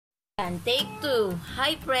And take 2.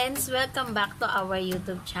 Hi friends! Welcome back to our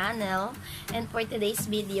YouTube channel. And for today's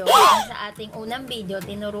video, sa ating unang video,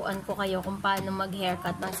 tinuruan ko kayo kung paano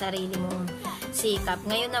mag-haircut ng sarili mong sikap.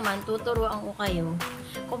 Ngayon naman, tuturuan ko kayo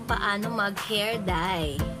kung paano mag-hair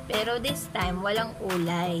dye. Pero this time, walang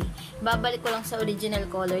kulay. Babalik ko lang sa original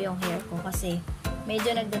color yung hair ko kasi medyo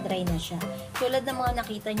nagda-dry na siya. Tulad ng mga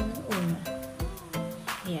nakita nyo nung una.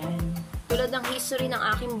 Ayan. Tulad ng history ng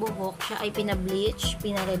aking buhok, siya ay pina-bleach,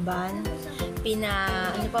 pina-reban,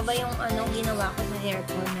 ano pa ba yung ginawa ko sa hair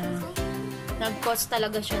ko na nag-cause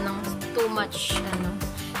talaga siya ng too much,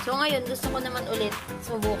 So, ngayon, gusto ko naman ulit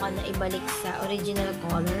subukan na ibalik sa original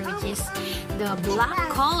color, which is the black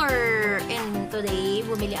color. And today,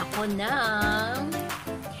 bumili ako ng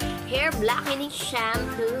hair blackening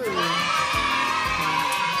shampoo.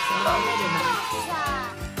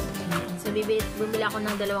 So, diba? So, bumili ako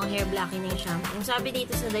ng 2 hair blackening shampoo. Yung sabi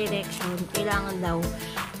dito sa direction, kailangan daw,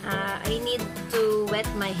 I need to wet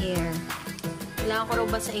my hair. Kailangan ko raw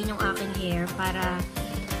basahin yung aking hair para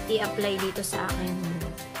i-apply dito sa aking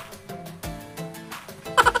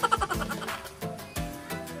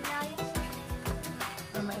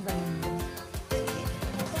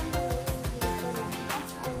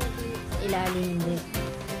ilalim din.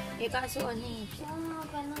 Kaso ang ilalim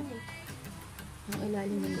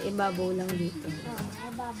din. Ibabaw lang dito.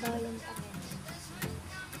 Ibabaw lang pa.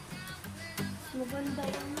 Maganda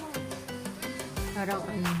yun mo. Parang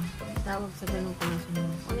tawag sa ganun ko na sunod.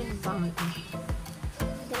 Ang pangit na.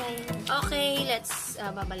 Okay, let's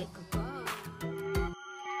babalik ko po.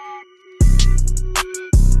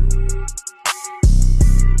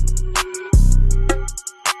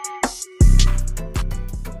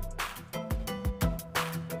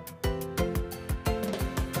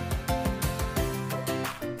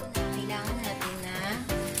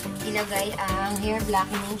 Ilagay ang hair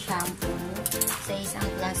blackening shampoo sa isang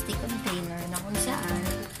plastic container na kung saan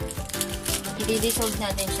i-dissolve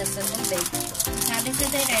natin siya sa tubig. Sabi sa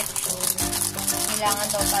direction, kailangan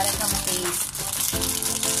daw para sa paste.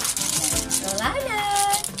 So,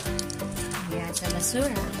 lalat! Ayan, sa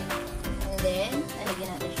basura. And then, nalagyan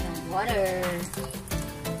natin siya ng water.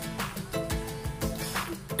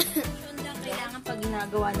 Kailangan pag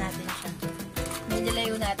ginagawa natin siya, medyo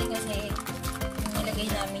layo natin kasi nilagay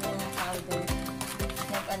namin yung powder.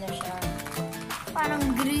 Nag siya. Parang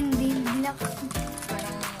green din. Black.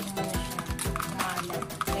 Parang siya. Mahalat.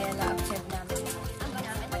 Kaya na-absorb namin. Ang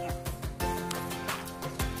ginamit pa yan.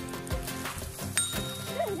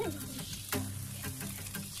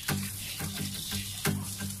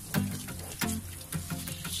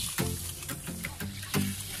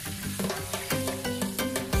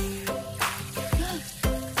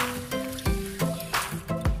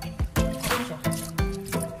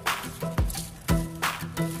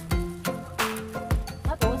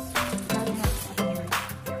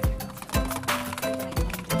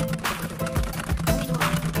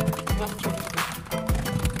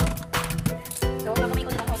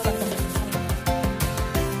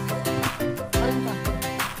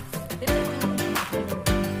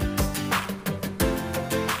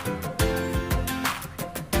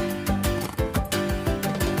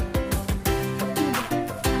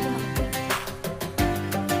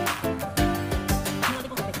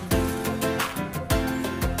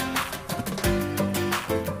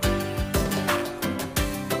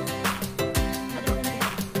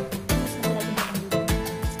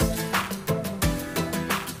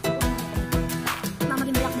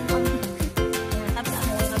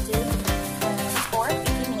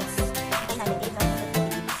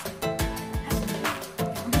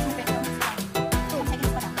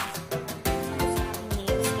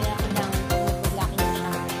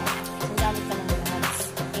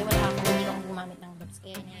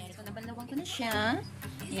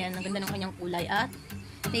 Ayan, ang ganda ng kanyang kulay. At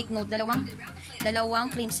take note, dalawang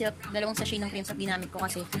cream silk, 2 sachet ng cream silk ginamit ko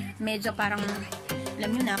kasi medyo parang,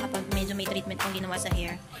 alam nyo na, kapag medyo may treatment kong ginawa sa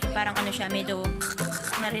hair, parang siya, medyo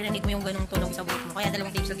naririnig mo yung ganung tunog sa buhok mo. Kaya 2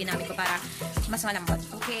 cream silk ginamit ko para mas malambot.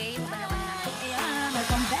 Okay, mabalawan na natin. Ayan,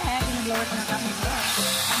 welcome back. Pinag-blower ko ng kapag hair.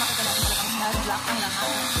 Makita natin talagang nag-block ang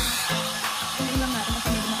lahat. Hindi lang natin kasi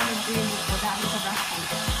medyo makalimot yung buhok ko dahil sa brush ko.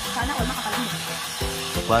 Sana all makakalambot.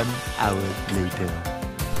 1 hour later.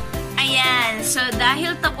 Ayan, so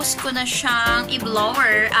dahil tapos ko na siyang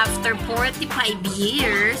i-blower after 45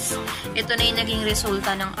 years, ito na yung naging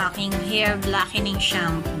resulta ng aking hair blackening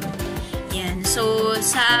shampoo. Ayan, so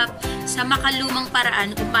sa makalumang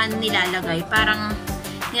paraan kung paano nilalagay, parang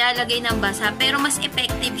nilalagay ng basa, pero mas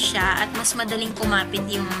effective siya at mas madaling kumapit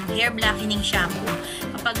yung hair blackening shampoo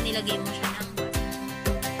kapag nilagay mo siya ng basa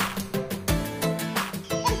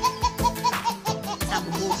sa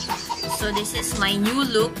buhok. So, this is my new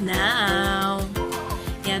look now.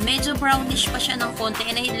 Yan, medyo brownish pa siya ng konti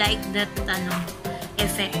and I like that,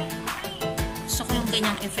 effect. Gusto ko yung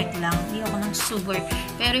ganyang effect lang. Hindi ako ng super.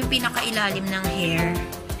 Pero yung pinakailalim ng hair,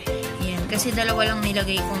 yan. Kasi dalawa lang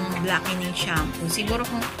nilagay kong blackening shampoo. Siguro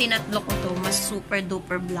kung tinatlo ko to, mas super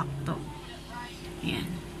duper black to. Yan.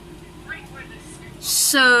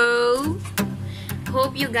 So,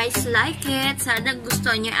 hope you guys like it. Sana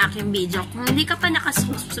gustuhan niyo aking video. Kung hindi ka pa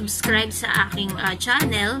nakasubscribe sa aking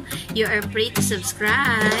channel, you are free to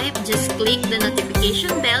subscribe. Just click the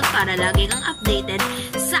notification bell para lagi kang updated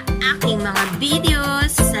sa aking mga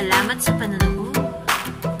videos. Salamat sa panonood.